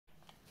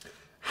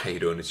How you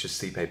doing? It's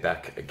just CP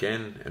back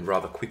again, and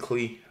rather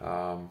quickly,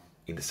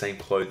 in the same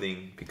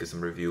clothing, because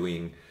I'm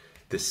reviewing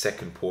the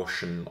second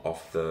portion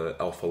of the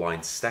Alpha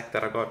Line stack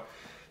that I got.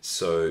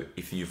 So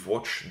if you've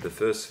watched the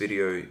first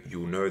video,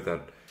 you'll know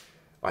that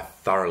I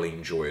thoroughly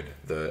enjoyed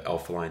the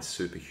Alpha Line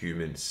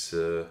Superhuman's,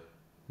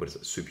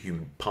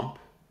 Superhuman pump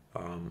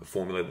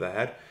formula that they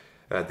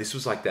had. This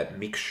was like that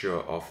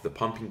mixture of the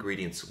pump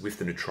ingredients with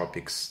the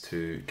nootropics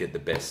to get the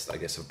best, I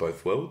guess, of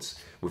both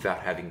worlds without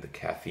having the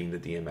caffeine, the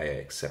DMA,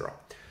 etc.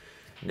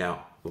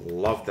 Now,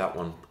 loved that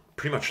one.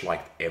 Pretty much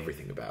liked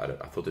everything about it.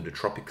 I thought the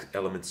nootropic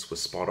elements were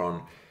spot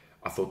on.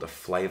 I thought the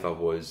flavor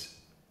was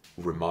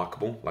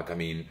remarkable. Like, I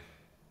mean,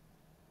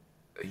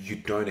 you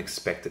don't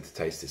expect it to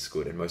taste this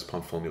good, and most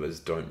pump formulas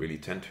don't really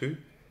tend to.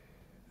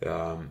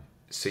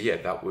 So yeah,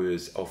 that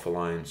was Alpha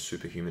Line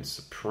Superhuman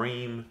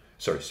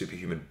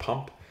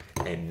Pump.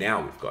 And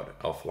now we've got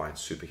Alpha Line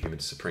Superhuman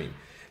Supreme.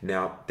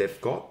 Now,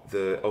 they've got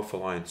the Alpha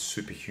Line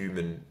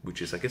Superhuman,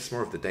 which is, I guess,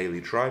 more of the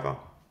daily driver.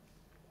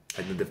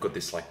 And then they've got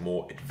this like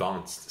more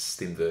advanced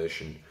stim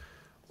version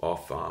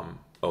of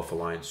Alpha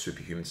Line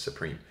Superhuman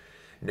Supreme.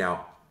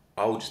 Now,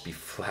 I'll just be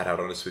flat out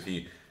honest with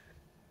you.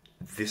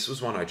 This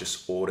was one I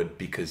just ordered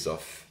because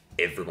of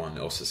everyone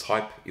else's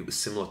hype. It was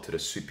similar to the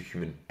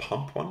Superhuman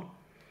Pump one.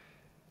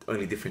 The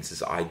only difference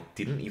is I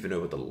didn't even know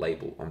what the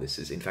label on this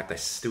is. In fact, I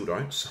still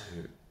don't. So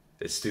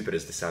as stupid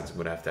as this sounds, I'm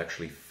going to have to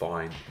actually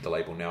find the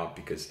label now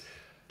because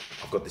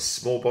I've got this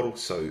small bottle,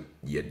 so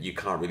yeah, you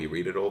can't really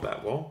read it all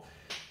that well.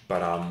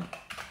 But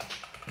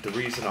the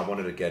reason I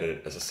wanted to get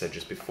it, as I said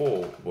just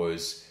before,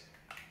 was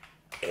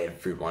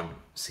everyone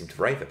seemed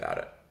to rave about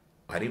it.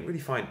 I didn't really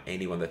find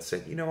anyone that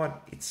said, you know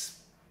what, it's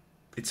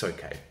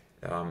okay.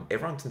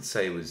 Everyone can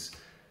say it was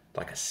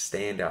like a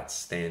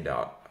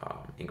standout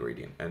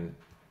ingredient, and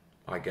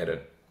I get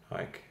it,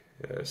 like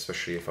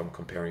especially if I'm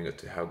comparing it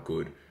to how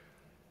good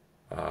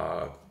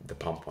the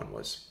pump one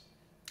was.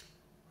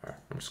 All right,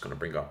 I'm just going to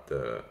bring up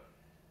the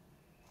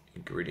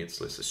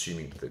ingredients list,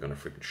 assuming that they're going to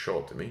freaking show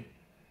it to me.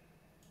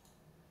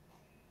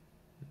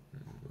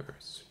 Where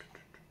is it?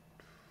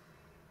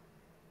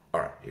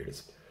 All right, here it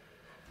is.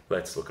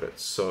 Let's look at it.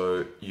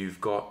 So you've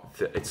got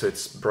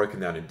it's broken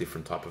down in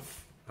different type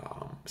of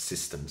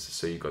systems.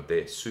 So you've got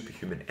their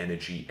superhuman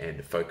energy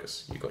and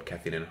focus. You've got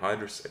caffeine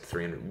anhydrous at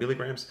 300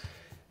 milligrams.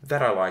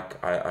 That I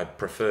like. I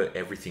prefer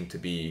everything to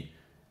be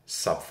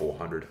sub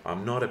 400.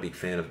 I'm not a big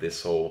fan of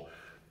this whole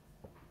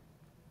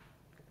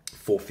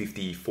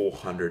 450,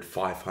 400,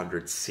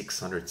 500,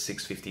 600,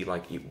 650.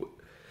 Like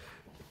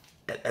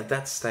at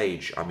that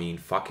stage, I mean,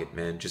 fuck it,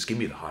 man. Just give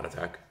me the heart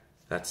attack.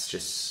 That's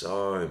just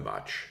so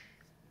much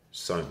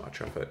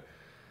of it.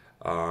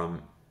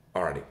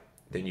 Alrighty.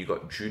 Then you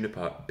got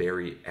juniper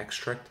berry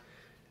extract.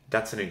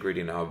 That's an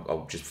ingredient.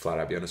 I'll just flat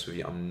out be honest with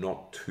you. I'm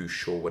not too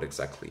sure what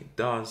exactly it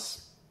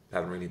does.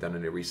 Haven't really done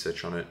any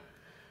research on it.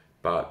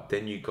 But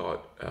then you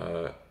got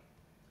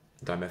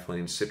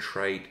dimethylene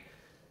citrate.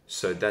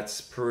 So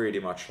that's pretty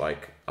much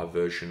like a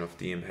version of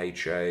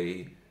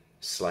DMHA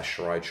 /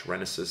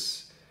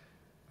 Rhizogenesis.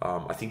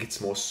 I think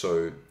it's more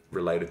so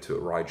related to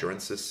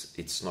Rhizogenesis.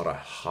 It's not a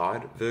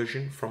hard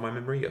version from my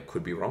memory. I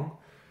could be wrong.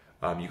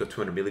 You got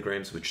 200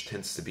 milligrams, which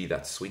tends to be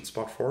that sweet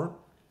spot for it.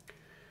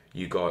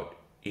 You got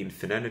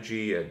Infinite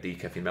Energy,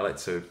 decaffeine malate.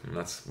 So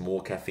that's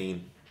more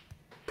caffeine.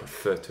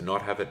 Prefer to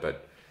not have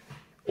it,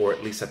 or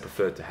at least I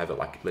prefer to have it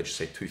like, let's just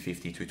say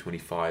 250,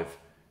 225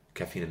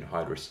 caffeine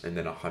anhydrous, and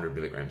then 100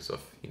 milligrams of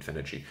Infinite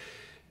Energy.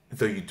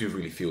 Though you do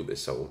really feel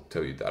this, I will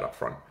tell you that up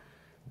front.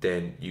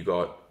 Then you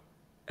got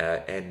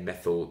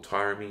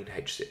N-methyltyramine,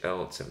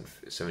 HCl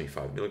at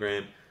 75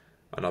 milligram.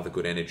 Another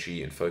good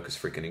energy and focus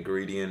freaking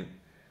ingredient.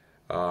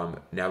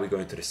 Now we go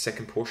into the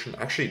second portion.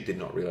 I actually did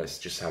not realize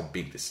just how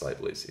big this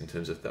label is in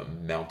terms of the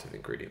amount of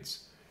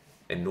ingredients.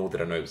 And nor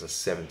did I know it was a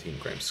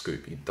 17-gram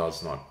scoop. It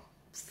does not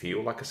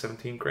feel like a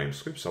 17-gram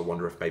scoop, so I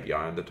wonder if maybe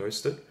I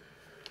underdosed it.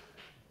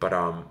 But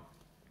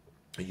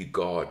you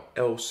got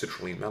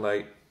L-citrulline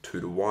malate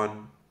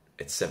 2:1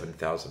 at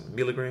 7,000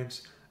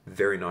 milligrams.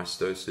 Very nice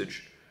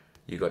dosage.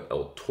 You got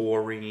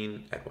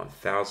L-taurine at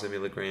 1,000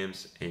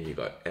 milligrams, and you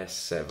got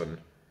S7,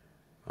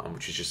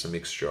 which is just a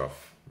mixture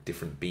of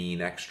different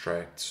bean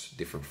extracts,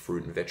 different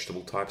fruit and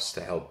vegetable types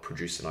to help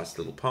produce a nice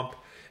little pump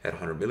at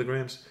 100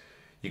 milligrams.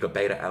 You got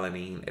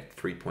beta-alanine at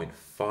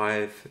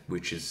 3.5,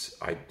 which is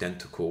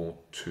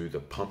identical to the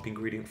pump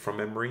ingredient from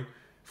memory,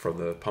 from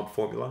the pump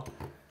formula.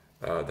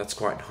 That's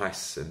quite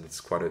nice, and it's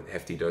quite a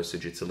hefty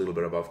dosage. It's a little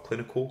bit above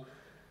clinical.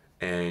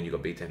 And you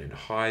got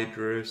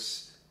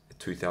beta-anhydrous at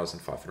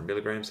 2,500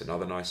 milligrams,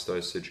 another nice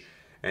dosage.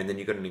 And then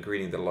you got an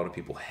ingredient that a lot of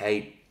people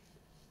hate.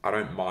 I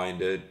don't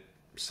mind it.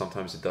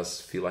 Sometimes it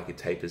does feel like it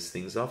tapers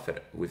things off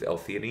with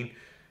L-theanine.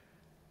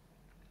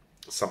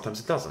 Sometimes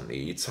it doesn't.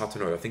 It's hard to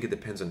know. I think it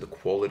depends on the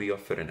quality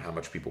of it and how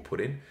much people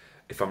put in.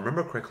 If I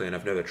remember correctly, and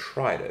I've never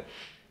tried it,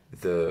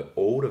 the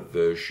older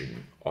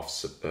version of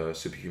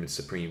Superhuman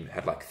Supreme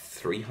had like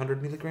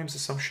 300 milligrams or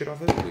some shit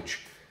of it,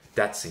 which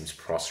that seems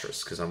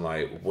preposterous because I'm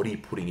like, what are you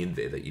putting in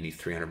there that you need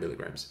 300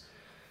 milligrams?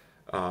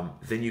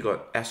 Then you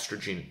got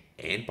estrogen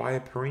and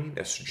bioperine,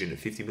 estrogen at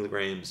 50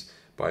 milligrams,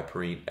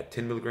 bioperine at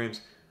 10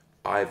 milligrams.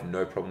 I have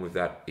no problem with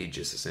that. It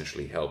just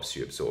essentially helps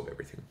you absorb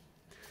everything.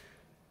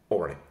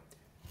 Alright,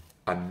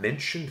 I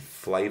mentioned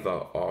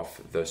flavor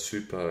of the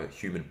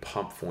superhuman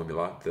pump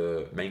formula,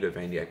 the mango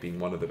vanilla being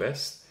one of the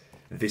best.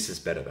 This is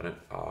better than it.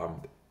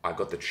 I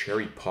got the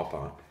cherry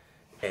popper,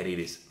 and it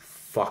is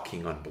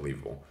fucking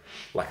unbelievable.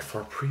 Like,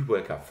 for a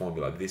pre-workout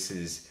formula, this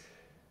is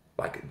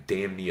like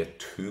damn near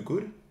too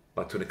good.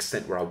 Like, to an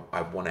extent where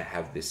I want to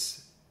have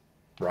this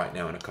right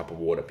now in a cup of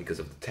water because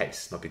of the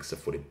taste, not because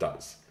of what it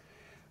does.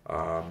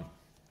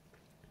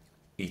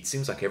 It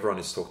seems like everyone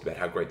has talked about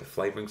how great the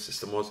flavoring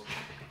system was.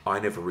 I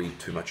never read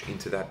too much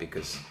into that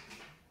because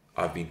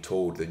I've been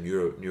told the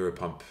Neuro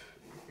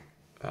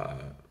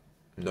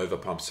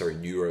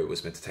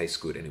was meant to taste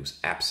good, and it was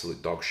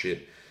absolute dog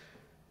shit.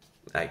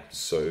 Like,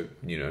 so,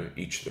 you know,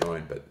 each their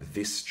own. But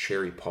this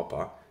cherry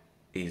popper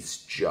is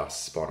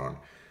just spot on.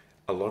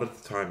 A lot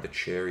of the time, the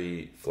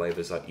cherry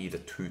flavors are either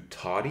too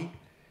tardy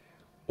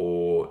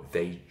or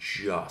they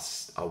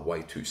just are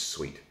way too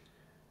sweet.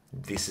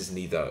 This is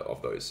neither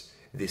of those.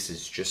 This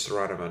is just the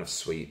right amount of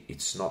sweet.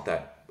 It's not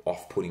that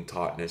off-putting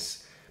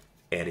tartness,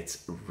 and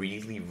it's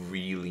really,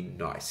 really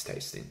nice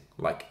tasting.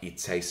 Like, it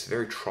tastes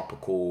very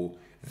tropical,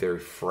 very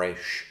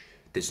fresh.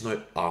 There's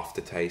no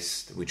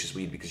aftertaste, which is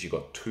weird because you've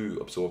got 2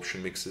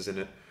 absorption mixes in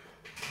it.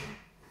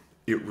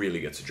 It really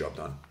gets the job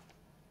done.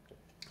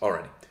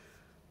 Alrighty.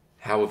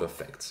 How are the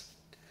effects?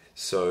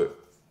 So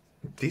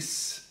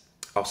this,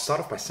 I'll start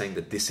off by saying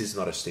that this is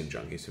not a steam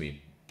junkie to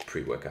me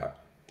pre-workout.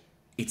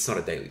 It's not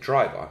a daily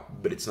driver,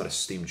 but it's not a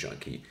steam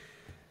junkie.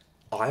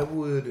 I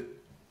would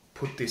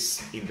put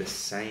this in the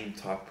same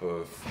type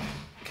of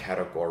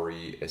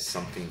category as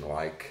something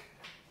like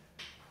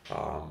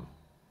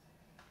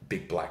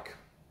Big Black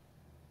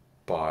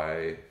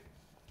by,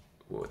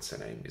 what's her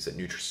name? Is it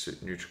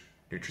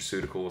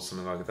Nutraceutical or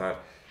something like that?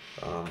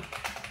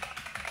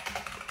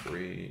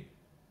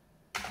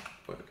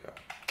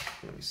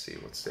 Let me see,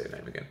 what's their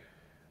name again?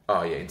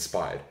 Oh yeah,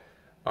 Inspired.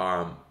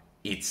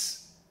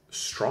 It's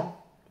strong,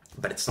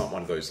 but it's not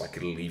one of those like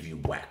it'll leave you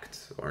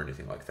whacked or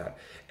anything like that.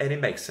 And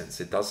it makes sense.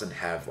 It doesn't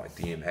have like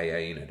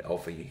DMAA in it,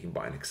 alpha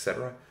hecubine,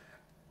 etc.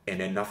 And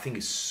then nothing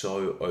is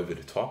so over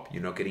the top.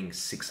 You're not getting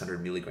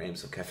 600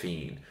 milligrams of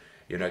caffeine.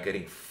 You're not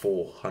getting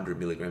 400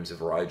 milligrams of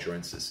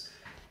ryegerensis.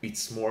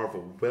 It's more of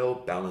a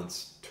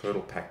well-balanced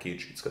total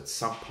package. It's got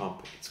some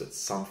pump. It's got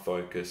some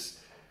focus.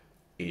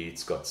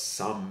 It's got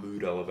some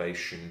mood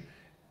elevation.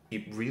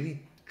 It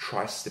really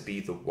tries to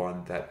be the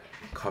one that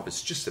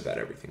covers just about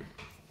everything.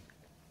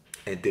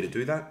 And did it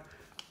do that?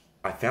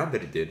 I found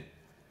that it did.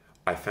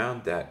 I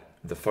found that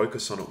the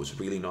focus on it was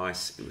really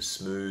nice. It was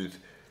smooth.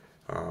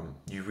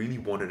 You really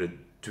wanted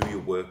to do your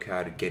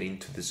workout, to get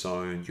into the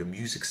zone. Your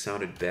music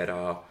sounded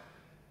better.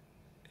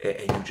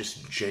 And you're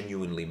just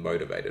genuinely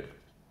motivated.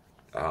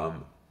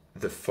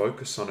 The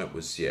focus on it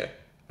was,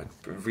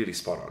 really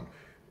spot on.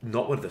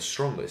 Not one of the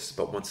strongest,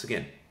 but once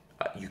again,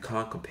 you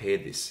can't compare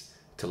this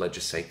to, let's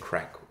just say,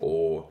 crack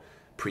or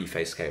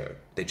pre-phase KO.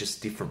 They're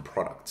just different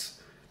products.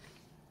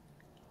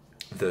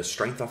 The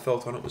strength I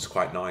felt on it was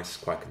quite nice,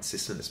 quite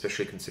consistent,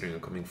 especially considering I'm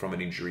coming from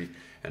an injury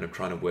and I'm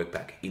trying to work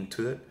back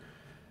into it.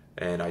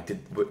 And I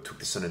took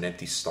this on an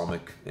empty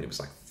stomach, and it was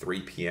like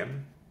 3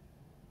 p.m.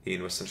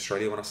 in Western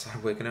Australia when I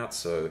started working out.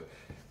 So,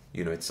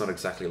 you know, it's not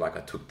exactly like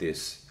I took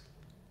this,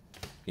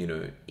 you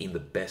know, in the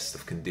best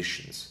of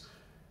conditions.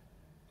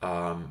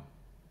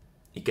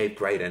 It gave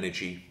great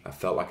energy. I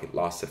felt like it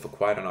lasted for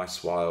quite a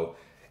nice while.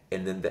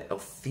 And then the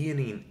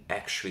L-theanine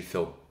actually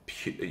felt,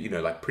 you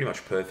know, like pretty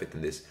much perfect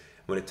in this.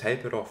 When it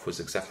tapered off was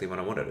exactly when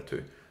I wanted it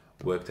to.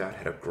 Worked out,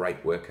 had a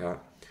great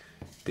workout.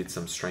 Did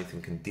some strength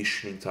and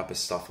conditioning type of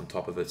stuff on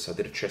top of it. So I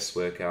did a chest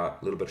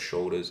workout, a little bit of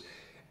shoulders.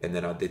 And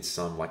then I did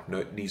some like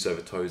knees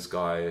over toes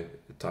guy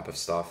type of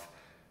stuff.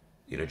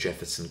 You know,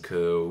 Jefferson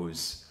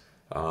curls,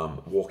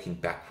 walking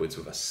backwards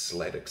with a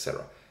sled,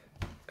 etc.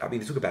 I mean,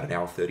 it took about an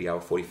hour 30,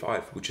 hour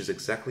 45, which is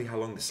exactly how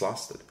long this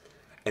lasted.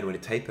 And when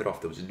it tapered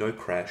off, there was no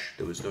crash,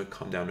 there was no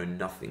come down, no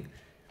nothing.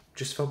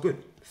 Just felt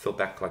good, felt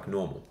back like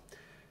normal.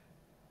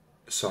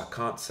 So I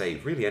can't say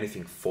really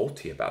anything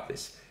faulty about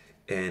this.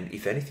 And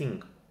if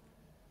anything,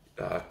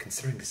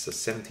 considering this is a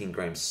 17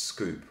 gram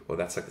scoop, or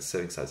that's like the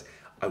serving size,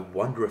 I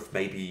wonder if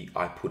maybe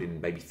I put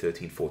in maybe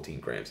 13, 14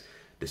 grams.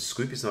 The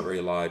scoop is not very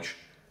large.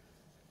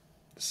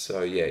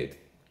 So yeah,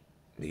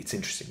 it's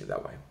interesting in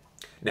that way.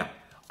 Now,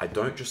 I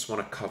don't just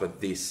want to cover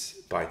this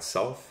by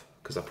itself,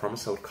 because I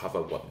promised I would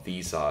cover what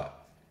these are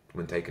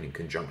when taken in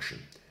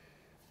conjunction.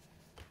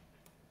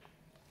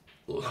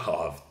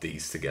 Love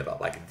these together.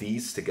 Like,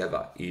 these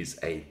together is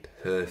a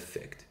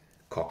perfect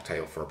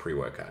cocktail for a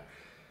pre-workout.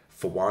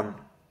 For one,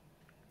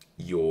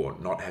 you're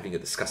not having a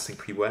disgusting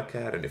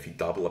pre-workout, and if you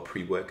double a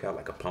pre-workout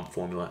like a pump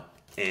formula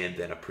and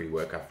then a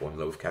pre-workout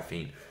formula with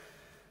caffeine,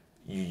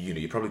 you know,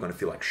 you're probably going to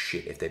feel like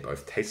shit if they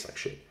both taste like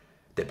shit.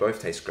 They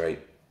both taste great.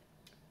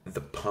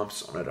 The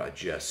pumps on it are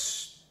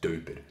just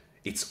stupid.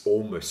 It's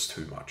almost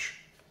too much.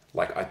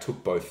 Like, I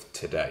took both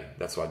today.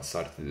 That's why I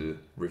decided to do the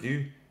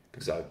review,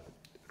 because I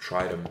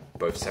tried them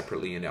both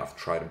separately, and now I've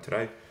tried them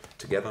today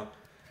together.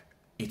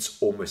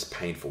 It's almost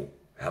painful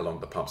how long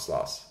the pumps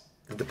last.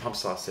 The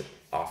pumps lasted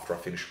after I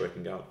finished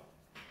working out.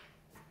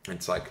 And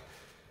it's like,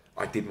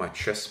 I did my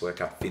chest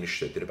workout,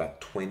 finished it, did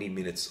about 20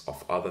 minutes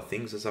of other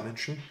things, as I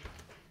mentioned,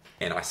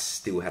 and I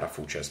still had a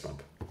full chest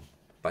bump.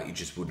 Like, it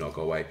just would not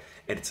go away.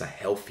 And it's a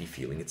healthy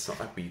feeling. It's not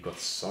like you've got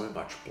so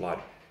much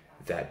blood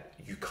that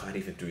you can't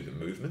even do the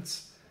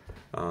movements.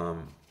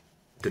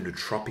 The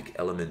nootropic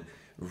element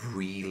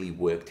really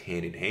worked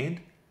hand in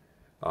hand.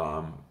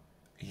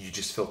 You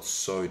just felt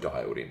so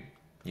dialed in.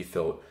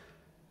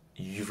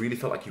 You really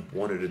felt like you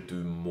wanted to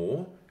do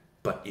more,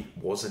 but it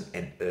wasn't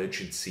an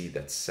urgency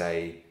that,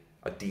 say,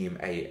 a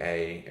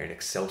DMAA or an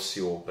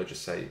Excelsior, let's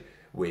just say,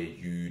 where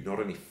you not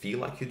only feel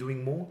like you're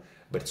doing more,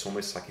 but it's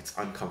almost like it's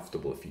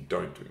uncomfortable if you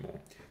don't do more.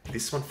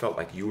 This one felt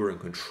like you were in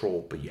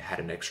control, but you had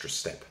an extra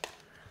step.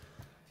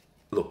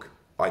 Look,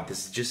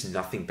 there's just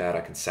nothing bad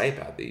I can say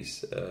about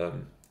these.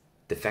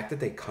 The fact that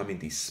they come in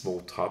these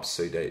small tubs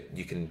so that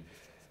you can,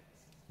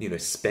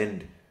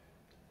 spend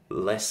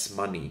less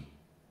money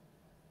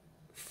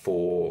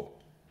for,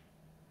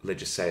 let's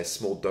just say, a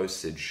small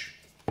dosage.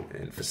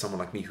 And for someone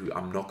like me who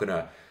I've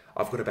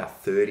got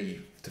about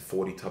 30 to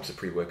 40 tubs of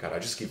pre-workout. I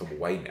just give them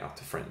away now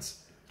to friends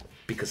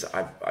because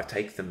I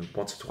take them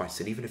once or twice,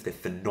 and even if they're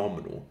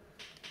phenomenal,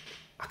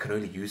 I can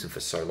only use them for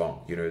so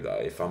long.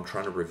 If I'm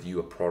trying to review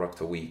a product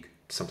a week,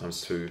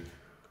 sometimes two,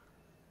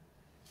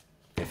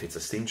 if it's a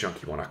Steam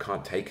Junkie one, I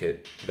can't take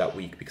it that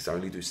week because I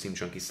only do Steam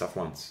Junkie stuff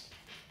once.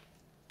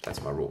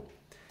 That's my rule.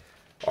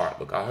 All right,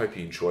 look, I hope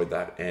you enjoyed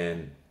that,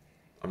 and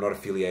I'm not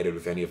affiliated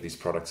with any of these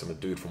products. I'm a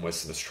dude from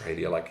Western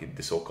Australia.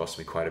 This all cost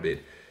me quite a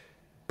bit.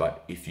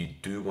 But if you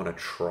do want to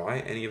try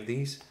any of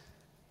these,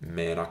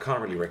 man, I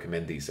can't really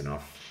recommend these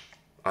enough.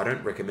 I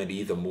don't recommend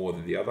either more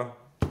than the other.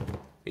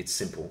 It's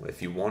simple.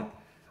 If you want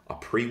a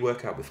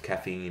pre-workout with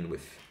caffeine,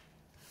 with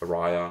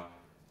Araya,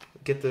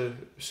 get the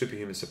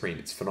Superhuman Supreme.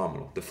 It's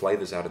phenomenal. The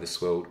flavor's out of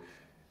this world.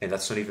 And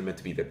that's not even meant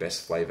to be their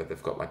best flavor.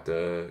 They've got like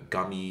the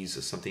gummies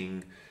or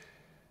something,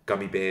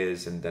 gummy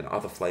bears, and then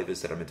other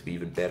flavors that are meant to be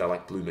even better,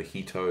 like Blue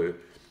Mojito.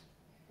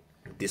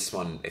 This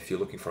one, if you're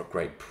looking for a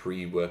great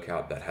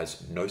pre-workout that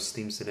has no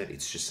steams in it,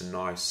 it's just a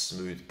nice,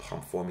 smooth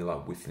pump formula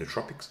with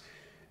nootropics.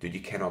 Dude,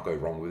 you cannot go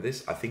wrong with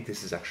this. I think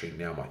this is actually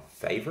now my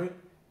favorite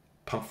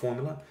pump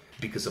formula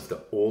because of the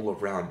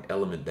all-around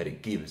element that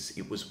it gives.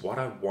 It was what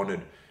I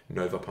wanted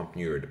Nova Pump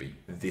Neuro to be.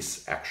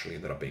 This actually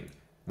ended up being,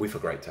 with a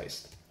great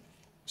taste.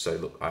 So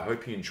look, I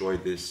hope you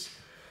enjoyed this.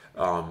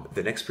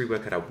 The next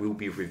pre-workout I will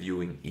be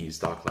reviewing is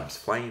Dark Labs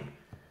Flame.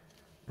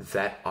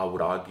 That, I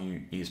would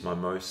argue, is my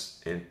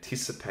most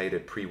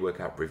anticipated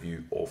pre-workout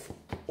review of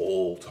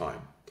all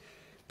time.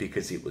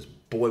 Because it was,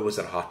 boy, was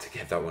it hard to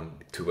get that one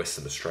to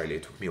Western Australia.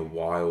 It took me a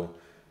while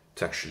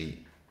to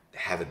actually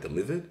have it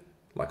delivered.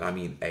 Like, I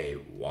mean, a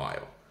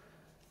while.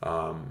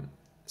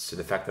 So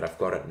the fact that I've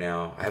got it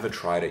now, I haven't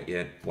tried it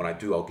yet. When I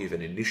do, I'll give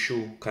an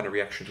initial kind of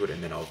reaction to it,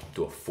 and then I'll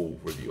do a full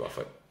review of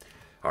it.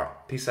 All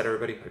right, peace out,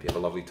 everybody. Hope you have a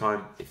lovely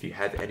time. If you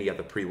have any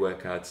other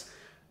pre-workouts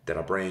that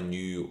are brand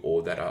new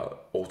or that are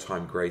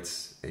all-time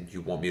greats and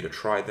you want me to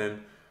try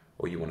them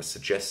or you want to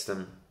suggest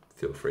them,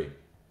 feel free.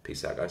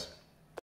 Peace out, guys.